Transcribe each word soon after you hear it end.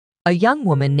A young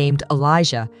woman named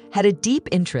Elijah had a deep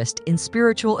interest in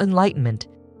spiritual enlightenment.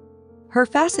 Her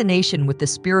fascination with the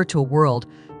spiritual world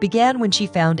began when she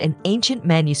found an ancient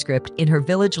manuscript in her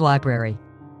village library.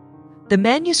 The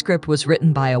manuscript was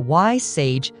written by a wise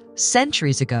sage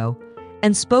centuries ago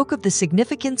and spoke of the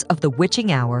significance of the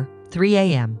witching hour, 3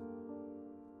 a.m.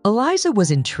 Elijah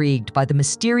was intrigued by the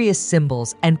mysterious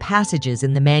symbols and passages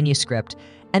in the manuscript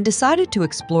and decided to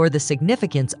explore the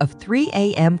significance of 3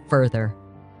 a.m. further.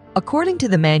 According to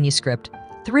the manuscript,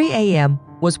 3 a.m.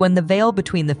 was when the veil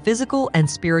between the physical and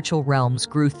spiritual realms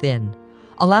grew thin,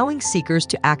 allowing seekers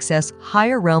to access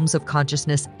higher realms of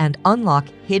consciousness and unlock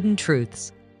hidden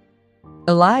truths.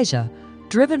 Elijah,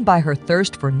 driven by her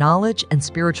thirst for knowledge and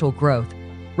spiritual growth,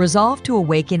 resolved to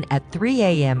awaken at 3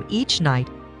 a.m. each night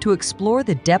to explore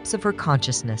the depths of her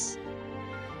consciousness.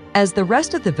 As the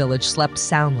rest of the village slept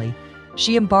soundly,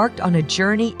 she embarked on a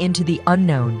journey into the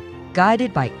unknown,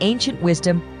 guided by ancient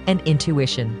wisdom and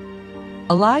intuition.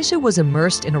 Elijah was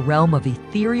immersed in a realm of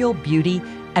ethereal beauty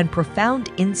and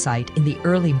profound insight in the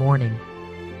early morning.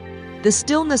 The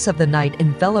stillness of the night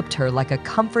enveloped her like a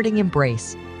comforting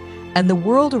embrace, and the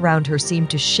world around her seemed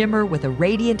to shimmer with a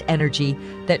radiant energy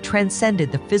that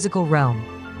transcended the physical realm.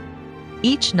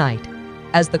 Each night,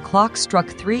 as the clock struck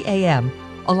 3 a.m.,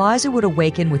 Elijah would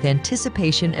awaken with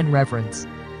anticipation and reverence.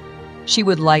 She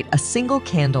would light a single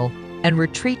candle and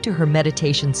retreat to her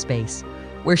meditation space,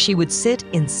 where she would sit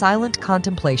in silent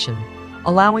contemplation,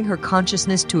 allowing her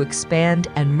consciousness to expand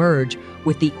and merge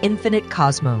with the infinite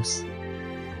cosmos.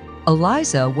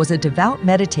 Elijah was a devout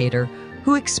meditator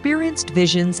who experienced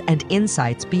visions and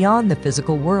insights beyond the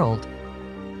physical world.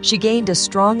 She gained a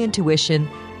strong intuition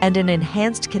and an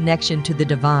enhanced connection to the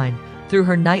divine through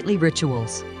her nightly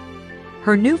rituals.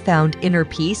 Her newfound inner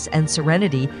peace and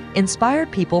serenity inspired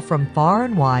people from far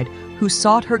and wide who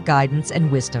sought her guidance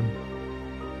and wisdom.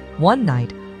 One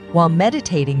night, while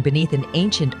meditating beneath an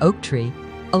ancient oak tree,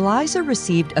 Elijah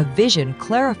received a vision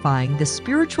clarifying the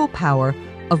spiritual power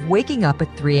of waking up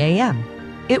at 3 a.m.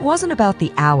 It wasn't about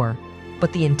the hour,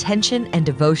 but the intention and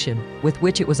devotion with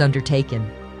which it was undertaken.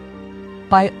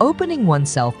 By opening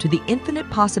oneself to the infinite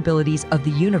possibilities of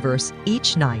the universe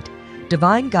each night,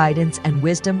 divine guidance and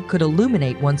wisdom could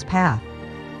illuminate one's path.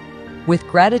 With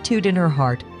gratitude in her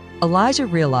heart, Elijah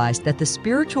realized that the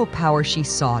spiritual power she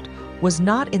sought was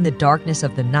not in the darkness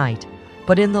of the night,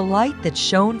 but in the light that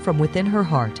shone from within her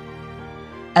heart.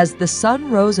 As the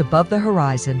sun rose above the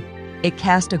horizon, it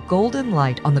cast a golden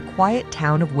light on the quiet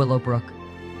town of Willowbrook.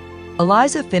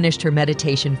 Elijah finished her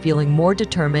meditation feeling more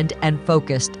determined and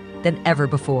focused than ever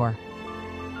before.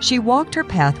 She walked her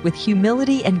path with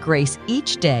humility and grace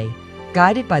each day,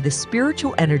 guided by the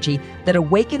spiritual energy that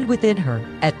awakened within her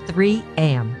at 3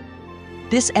 a.m.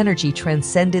 This energy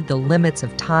transcended the limits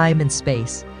of time and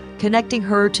space, connecting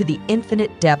her to the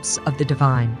infinite depths of the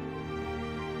divine.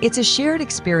 It's a shared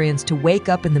experience to wake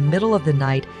up in the middle of the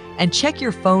night and check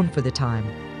your phone for the time,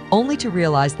 only to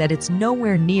realize that it's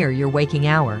nowhere near your waking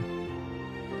hour.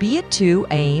 Be it 2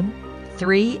 a.m.,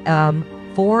 3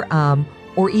 4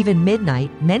 or even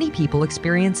midnight, many people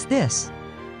experience this.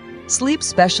 Sleep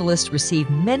specialists receive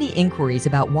many inquiries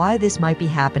about why this might be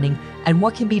happening and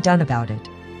what can be done about it.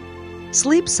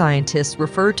 Sleep scientists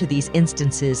refer to these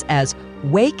instances as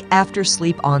wake after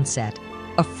sleep onset,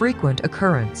 a frequent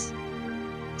occurrence.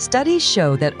 Studies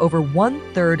show that over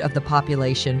 1/3 of the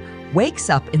population wakes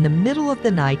up in the middle of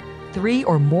the night 3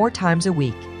 or more times a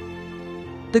week.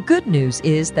 The good news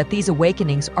is that these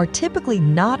awakenings are typically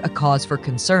not a cause for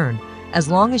concern, as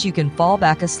long as you can fall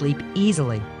back asleep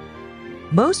easily.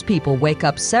 Most people wake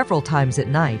up several times at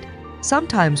night,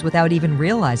 sometimes without even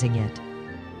realizing it.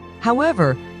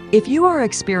 However, if you are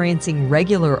experiencing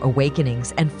regular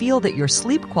awakenings and feel that your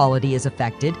sleep quality is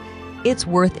affected, it's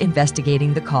worth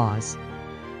investigating the cause.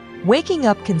 Waking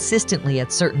up consistently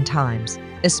at certain times,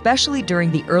 especially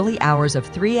during the early hours of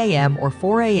 3 a.m. or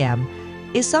 4 a.m.,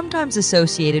 is sometimes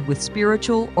associated with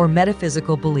spiritual or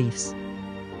metaphysical beliefs.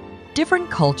 Different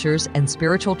cultures and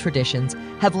spiritual traditions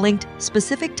have linked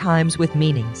specific times with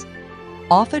meanings,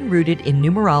 often rooted in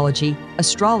numerology,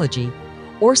 astrology,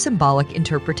 or symbolic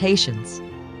interpretations.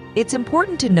 It's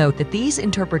important to note that these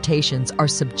interpretations are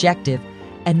subjective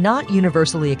and not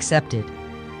universally accepted.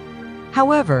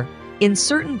 However, in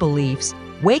certain beliefs,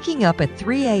 waking up at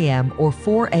 3 a.m. or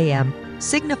 4 a.m.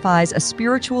 signifies a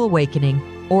spiritual awakening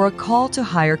or a call to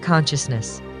higher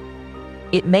consciousness.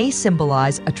 It may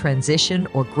symbolize a transition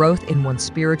or growth in one's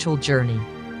spiritual journey.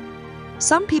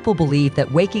 Some people believe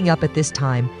that waking up at this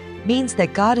time means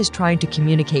that God is trying to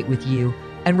communicate with you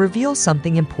and reveal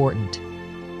something important.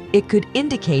 It could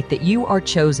indicate that you are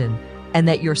chosen and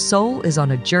that your soul is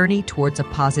on a journey towards a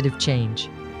positive change.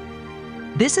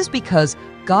 This is because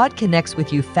God connects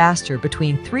with you faster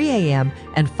between 3 a.m.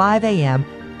 and 5 a.m.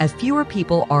 as fewer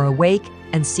people are awake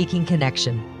and seeking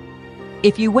connection.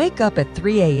 If you wake up at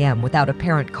 3 a.m. without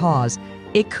apparent cause,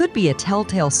 it could be a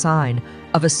telltale sign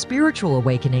of a spiritual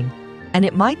awakening, and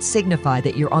it might signify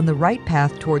that you're on the right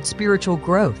path toward spiritual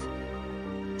growth.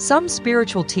 Some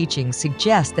spiritual teachings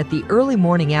suggest that the early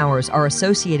morning hours are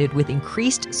associated with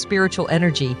increased spiritual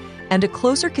energy and a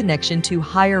closer connection to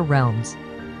higher realms.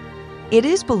 It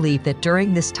is believed that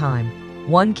during this time,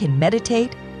 one can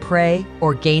meditate, pray,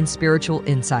 or gain spiritual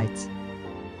insights.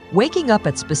 Waking up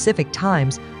at specific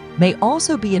times may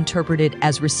also be interpreted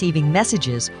as receiving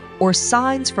messages or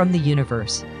signs from the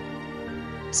universe.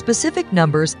 Specific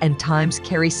numbers and times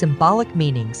carry symbolic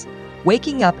meanings.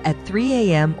 Waking up at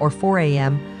 3 a.m. or 4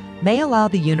 a.m. may allow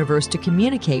the universe to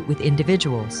communicate with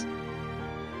individuals.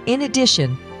 In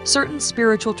addition, certain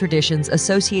spiritual traditions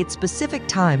associate specific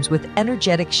times with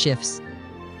energetic shifts.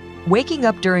 Waking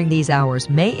up during these hours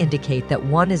may indicate that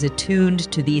one is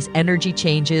attuned to these energy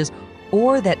changes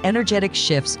or that energetic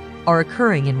shifts are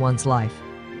occurring in one's life.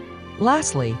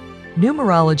 Lastly,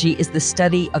 numerology is the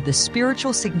study of the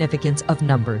spiritual significance of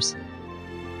numbers.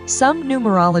 Some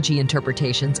numerology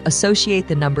interpretations associate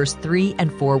the numbers 3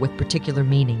 and 4 with particular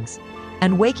meanings,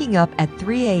 and waking up at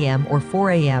 3 a.m. or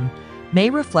 4 a.m. may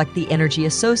reflect the energy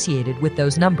associated with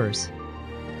those numbers.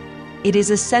 It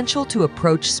is essential to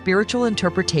approach spiritual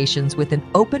interpretations with an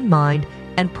open mind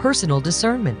and personal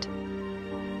discernment.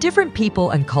 Different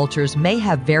people and cultures may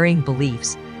have varying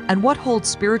beliefs, and what holds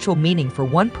spiritual meaning for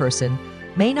one person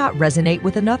may not resonate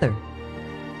with another.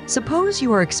 Suppose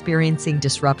you are experiencing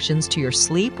disruptions to your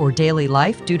sleep or daily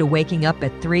life due to waking up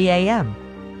at 3 a.m.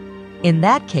 In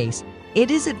that case, it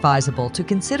is advisable to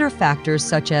consider factors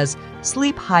such as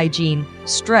sleep hygiene,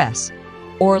 stress,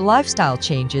 or lifestyle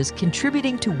changes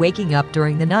contributing to waking up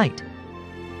during the night.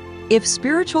 If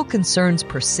spiritual concerns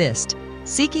persist,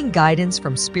 seeking guidance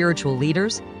from spiritual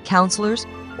leaders, counselors,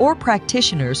 or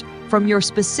practitioners from your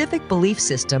specific belief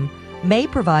system may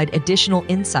provide additional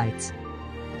insights.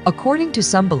 According to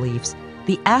some beliefs,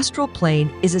 the astral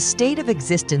plane is a state of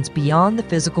existence beyond the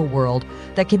physical world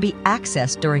that can be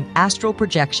accessed during astral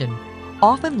projection,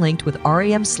 often linked with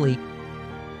REM sleep.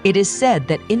 It is said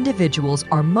that individuals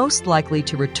are most likely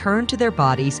to return to their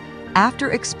bodies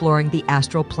after exploring the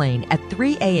astral plane at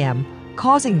 3 a.m.,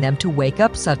 causing them to wake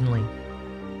up suddenly.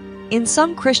 In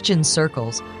some Christian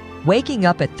circles, waking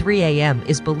up at 3 a.m.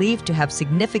 is believed to have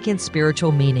significant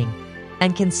spiritual meaning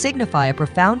and can signify a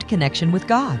profound connection with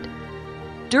God.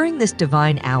 During this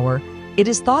divine hour, it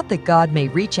is thought that God may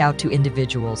reach out to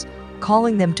individuals,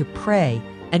 calling them to pray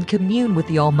and commune with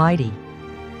the Almighty.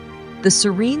 The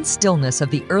serene stillness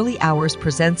of the early hours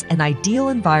presents an ideal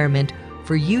environment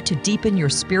for you to deepen your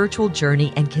spiritual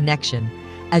journey and connection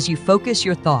as you focus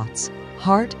your thoughts,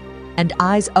 heart, and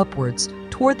eyes upwards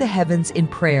toward the heavens in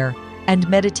prayer and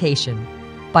meditation.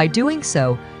 By doing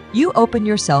so, you open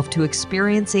yourself to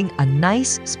experiencing a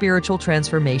nice spiritual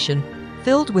transformation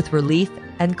filled with relief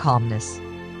and calmness.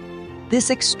 This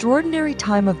extraordinary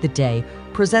time of the day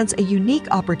presents a unique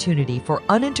opportunity for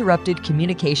uninterrupted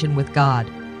communication with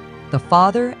God, the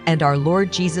Father, and our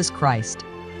Lord Jesus Christ.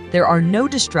 There are no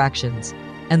distractions,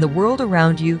 and the world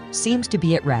around you seems to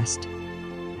be at rest.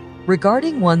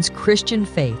 Regarding one's Christian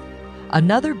faith,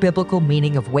 another biblical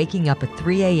meaning of waking up at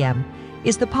 3 a.m.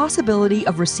 is the possibility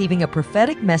of receiving a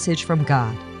prophetic message from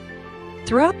God.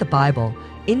 Throughout the Bible,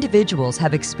 individuals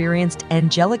have experienced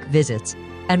angelic visits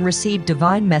and received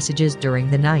divine messages during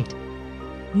the night.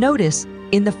 Notice,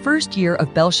 in the first year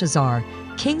of Belshazzar,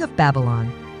 king of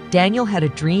Babylon, Daniel had a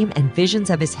dream and visions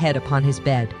of his head upon his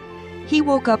bed. He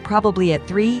woke up probably at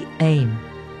 3 a.m.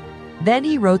 Then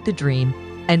he wrote the dream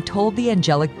and told the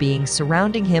angelic beings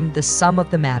surrounding him the sum of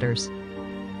the matters.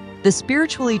 The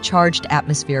spiritually charged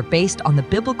atmosphere based on the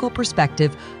biblical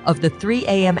perspective of the 3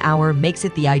 a.m. hour makes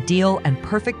it the ideal and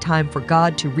perfect time for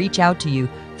God to reach out to you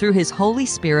through His Holy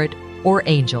Spirit or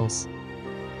angels.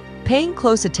 Paying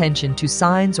close attention to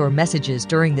signs or messages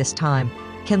during this time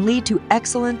can lead to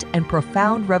excellent and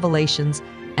profound revelations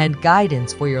and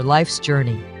guidance for your life's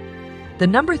journey. The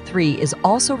number 3 is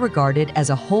also regarded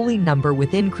as a holy number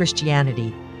within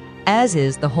Christianity, as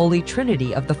is the Holy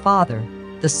Trinity of the Father,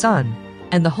 the Son,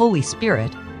 and the Holy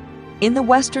Spirit. In the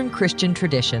Western Christian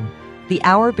tradition, the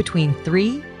hour between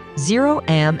 0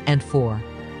 a.m. and 4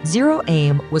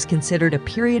 a.m. was considered a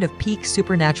period of peak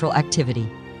supernatural activity.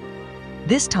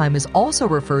 This time is also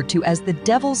referred to as the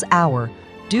Devil's Hour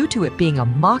due to it being a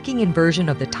mocking inversion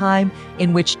of the time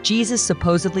in which Jesus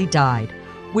supposedly died,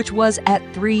 which was at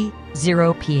 3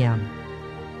 p.m.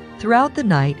 Throughout the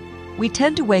night, we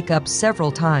tend to wake up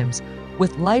several times,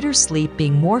 with lighter sleep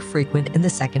being more frequent in the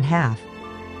second half.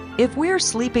 If we're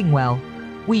sleeping well,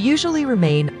 we usually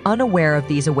remain unaware of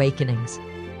these awakenings.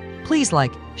 Please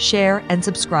like, share, and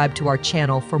subscribe to our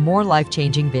channel for more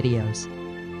life-changing videos.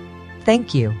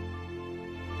 Thank you.